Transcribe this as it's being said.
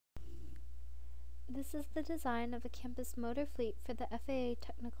This is the design of a campus motor fleet for the FAA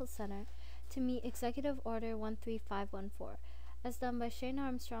Technical Center to meet Executive Order 13514, as done by Shane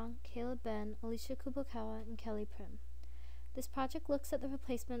Armstrong, Caleb Benn, Alicia Kubokawa, and Kelly Prim. This project looks at the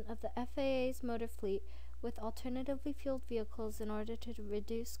replacement of the FAA's motor fleet with alternatively fueled vehicles in order to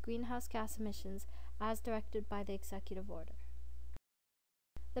reduce greenhouse gas emissions as directed by the Executive Order.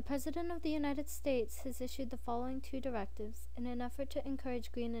 The President of the United States has issued the following two directives in an effort to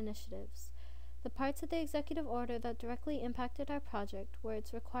encourage green initiatives. The parts of the executive order that directly impacted our project were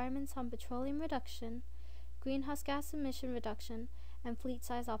its requirements on petroleum reduction, greenhouse gas emission reduction, and fleet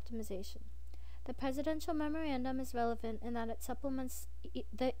size optimization. The presidential memorandum is relevant in that it supplements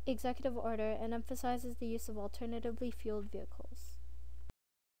the executive order and emphasizes the use of alternatively fueled vehicles.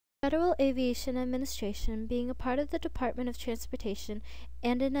 Federal Aviation Administration, being a part of the Department of Transportation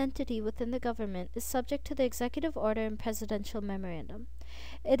and an entity within the government, is subject to the executive order and presidential memorandum.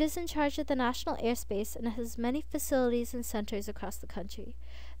 It is in charge of the national airspace and has many facilities and centers across the country.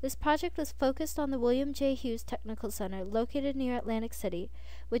 This project was focused on the William J. Hughes Technical Center located near Atlantic City,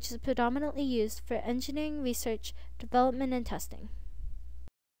 which is predominantly used for engineering, research, development, and testing.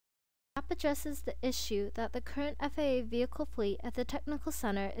 The map addresses the issue that the current FAA vehicle fleet at the Technical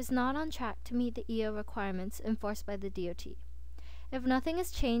Center is not on track to meet the EO requirements enforced by the DOT. If nothing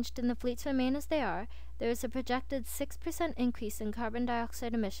is changed and the fleets remain as they are, there is a projected 6% increase in carbon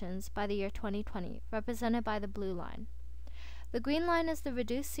dioxide emissions by the year 2020, represented by the blue line. The green line is the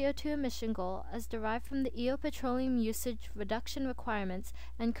reduced CO2 emission goal as derived from the EO petroleum usage reduction requirements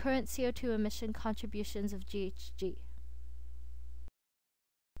and current CO2 emission contributions of GHG.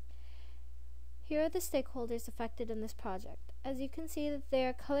 Here are the stakeholders affected in this project. As you can see, they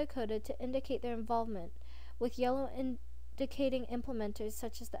are color-coded to indicate their involvement, with yellow indicating implementers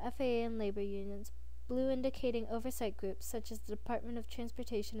such as the FAA and labor unions, blue indicating oversight groups such as the Department of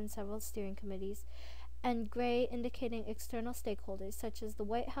Transportation and several steering committees, and gray indicating external stakeholders such as the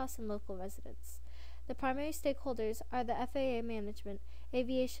White House and local residents. The primary stakeholders are the FAA management,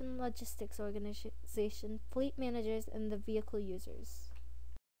 aviation logistics organization, fleet managers, and the vehicle users.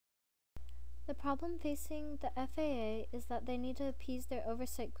 The problem facing the FAA is that they need to appease their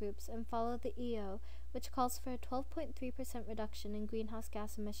oversight groups and follow the EO, which calls for a 12.3% reduction in greenhouse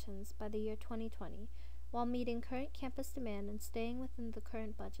gas emissions by the year 2020, while meeting current campus demand and staying within the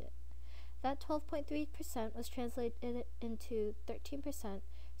current budget. That 12.3% was translated into 13%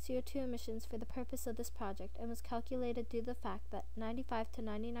 CO2 emissions for the purpose of this project and was calculated due to the fact that 95 to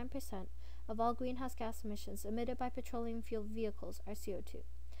 99% of all greenhouse gas emissions emitted by petroleum-fueled vehicles are CO2.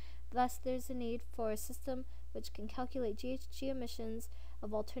 Thus, there is a need for a system which can calculate GHG emissions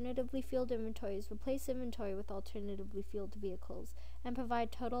of alternatively fueled inventories, replace inventory with alternatively fueled vehicles, and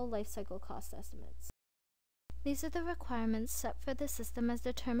provide total life cycle cost estimates. These are the requirements set for the system as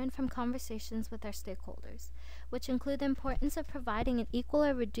determined from conversations with our stakeholders, which include the importance of providing an equal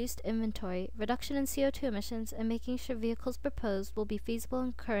or reduced inventory, reduction in CO2 emissions, and making sure vehicles proposed will be feasible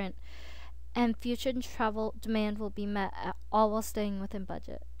and current, and future travel demand will be met, all while staying within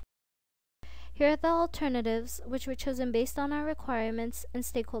budget. Here are the alternatives, which were chosen based on our requirements and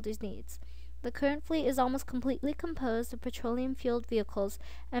stakeholders' needs. The current fleet is almost completely composed of petroleum-fueled vehicles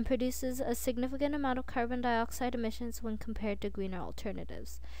and produces a significant amount of carbon dioxide emissions when compared to greener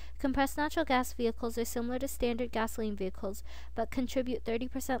alternatives. Compressed natural gas vehicles are similar to standard gasoline vehicles, but contribute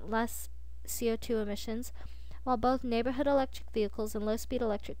 30% less CO2 emissions, while both neighborhood electric vehicles and low-speed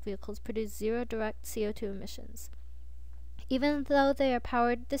electric vehicles produce zero direct CO2 emissions. Even though they are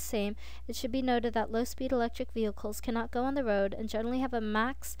powered the same, it should be noted that low-speed electric vehicles cannot go on the road and generally have a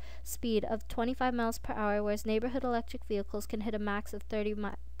max speed of 25 miles per hour, whereas neighborhood electric vehicles can hit a max of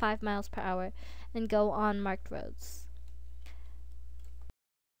 35 miles per hour and go on marked roads.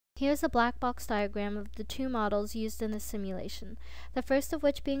 Here's a black box diagram of the two models used in the simulation, the first of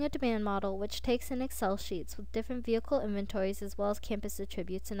which being a demand model, which takes in Excel sheets with different vehicle inventories as well as campus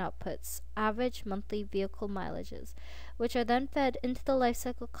attributes and outputs, average monthly vehicle mileages, which are then fed into the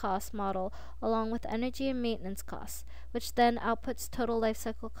lifecycle cost model along with energy and maintenance costs, which then outputs total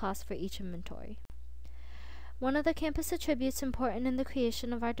lifecycle costs for each inventory. One of the campus attributes important in the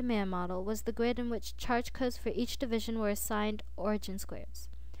creation of our demand model was the grid in which charge codes for each division were assigned origin squares.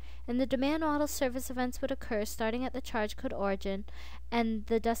 In the demand model, service events would occur starting at the charge code origin, and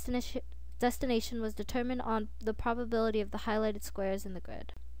the destination was determined on the probability of the highlighted squares in the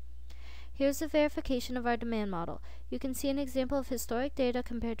grid. Here's a verification of our demand model. You can see an example of historic data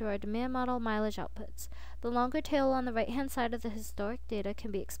compared to our demand model mileage outputs. The longer tail on the right-hand side of the historic data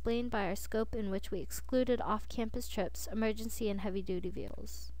can be explained by our scope in which we excluded off-campus trips, emergency, and heavy-duty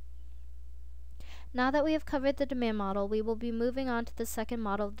vehicles. Now that we have covered the demand model, we will be moving on to the second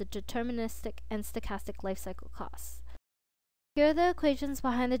model of the deterministic and stochastic life cycle costs. Here are the equations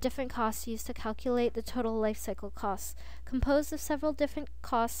behind the different costs used to calculate the total life cycle costs, composed of several different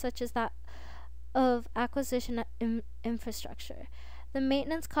costs such as that of acquisition infrastructure. The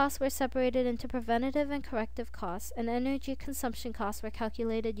maintenance costs were separated into preventative and corrective costs, and energy consumption costs were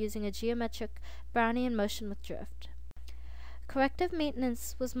calculated using a geometric Brownian motion with drift. Corrective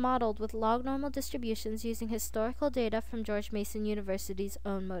maintenance was modeled with log normal distributions using historical data from George Mason University's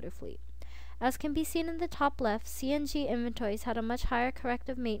own motor fleet. As can be seen in the top left, CNG inventories had a much higher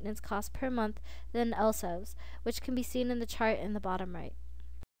corrective maintenance cost per month than LSEVs, which can be seen in the chart in the bottom right.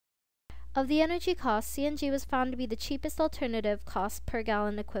 Of the energy costs, CNG was found to be the cheapest alternative cost per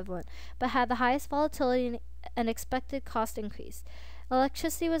gallon equivalent, but had the highest volatility and expected cost increase.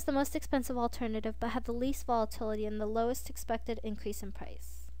 Electricity was the most expensive alternative, but had the least volatility and the lowest expected increase in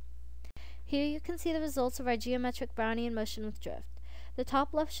price. Here you can see the results of our geometric Brownian motion with drift. The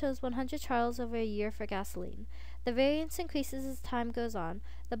top left shows 100 trials over a year for gasoline. The variance increases as time goes on.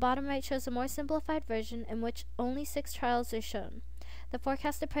 The bottom right shows a more simplified version in which only 6 trials are shown. The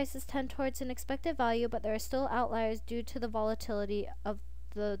forecasted prices tend towards an expected value, but there are still outliers due to the volatility of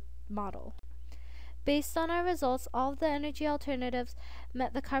the model. Based on our results, all of the energy alternatives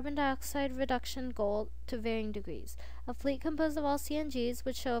met the carbon dioxide reduction goal to varying degrees. A fleet composed of all CNGs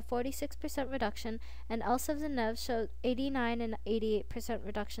would show a 46% reduction, and LSEVs and NEVs showed 89% and 88%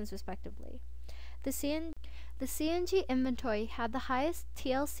 reductions respectively. The CNG inventory had the highest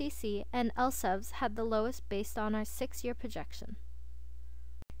TLCC, and LSEVs had the lowest based on our 6-year projection.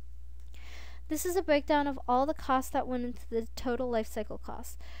 This is a breakdown of all the costs that went into the total life cycle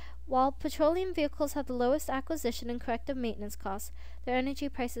costs. While petroleum vehicles had the lowest acquisition and corrective maintenance costs, their energy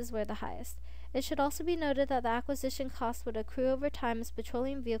prices were the highest. It should also be noted that the acquisition costs would accrue over time as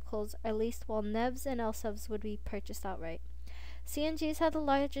petroleum vehicles are leased, while NEVs and LSEVs would be purchased outright. CNGs had the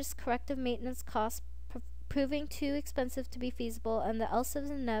largest corrective maintenance costs, proving too expensive to be feasible, and the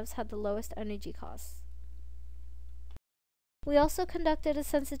LSEVs and NEVs had the lowest energy costs. We also conducted a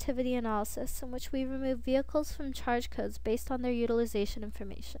sensitivity analysis in which we removed vehicles from charge codes based on their utilization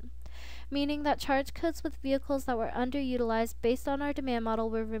information, meaning that charge codes with vehicles that were underutilized based on our demand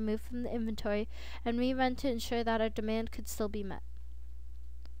model were removed from the inventory and rerun to ensure that our demand could still be met.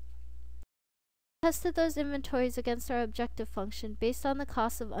 We tested those inventories against our objective function based on the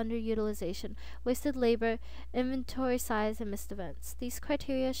costs of underutilization, wasted labor, inventory size, and missed events. These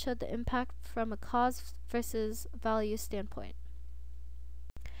criteria showed the impact from a cause versus value standpoint.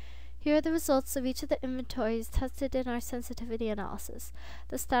 Here are the results of each of the inventories tested in our sensitivity analysis.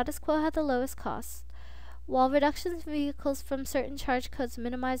 The status quo had the lowest costs. While reductions in vehicles from certain charge codes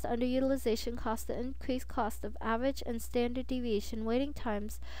minimized underutilization costs, the increased cost of average and standard deviation waiting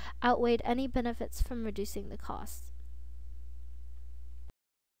times outweighed any benefits from reducing the costs.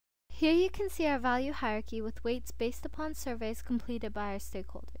 Here you can see our value hierarchy with weights based upon surveys completed by our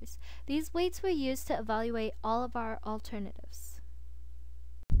stakeholders. These weights were used to evaluate all of our alternatives.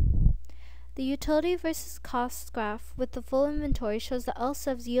 The utility versus costs graph with the full inventory shows the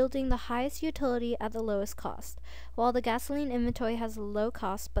LSEVs yielding the highest utility at the lowest cost, while the gasoline inventory has a low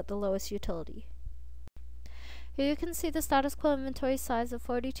cost but the lowest utility. Here you can see the status quo inventory size of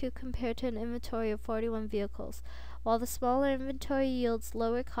 42 compared to an inventory of 41 vehicles. While the smaller inventory yields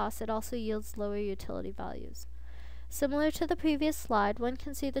lower costs, it also yields lower utility values. Similar to the previous slide, one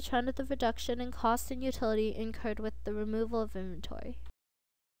can see the trend of the reduction in cost and utility incurred with the removal of inventory.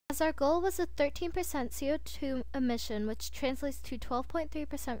 As our goal was a 13% CO2 emission, which translates to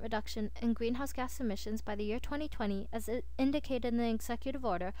 12.3% reduction in greenhouse gas emissions by the year 2020, as indicated in the executive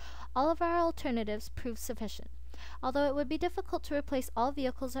order, all of our alternatives proved sufficient. Although it would be difficult to replace all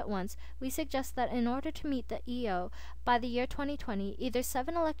vehicles at once, we suggest that in order to meet the EO by the year 2020, either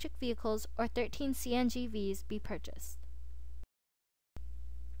 7 electric vehicles or 13 CNGVs be purchased.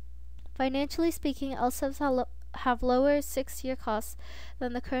 Financially speaking, LSEVs have lower 6-year costs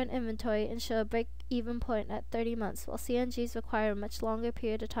than the current inventory and show a break-even point at 30 months, while CNGs require a much longer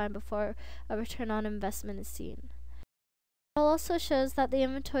period of time before a return on investment is seen. It also shows that the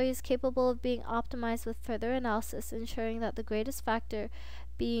inventory is capable of being optimized with further analysis, ensuring that the greatest factor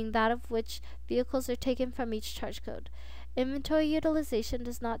being that of which vehicles are taken from each charge code. Inventory utilization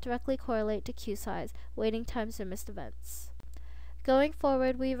does not directly correlate to queue size, waiting times, or missed events. Going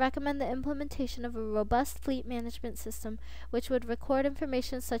forward, we recommend the implementation of a robust fleet management system which would record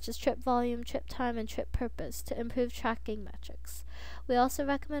information such as trip volume, trip time, and trip purpose to improve tracking metrics. We also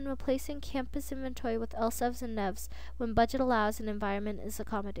recommend replacing campus inventory with LSEVs and NEVs when budget allows and environment is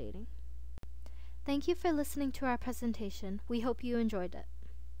accommodating. Thank you for listening to our presentation. We hope you enjoyed it.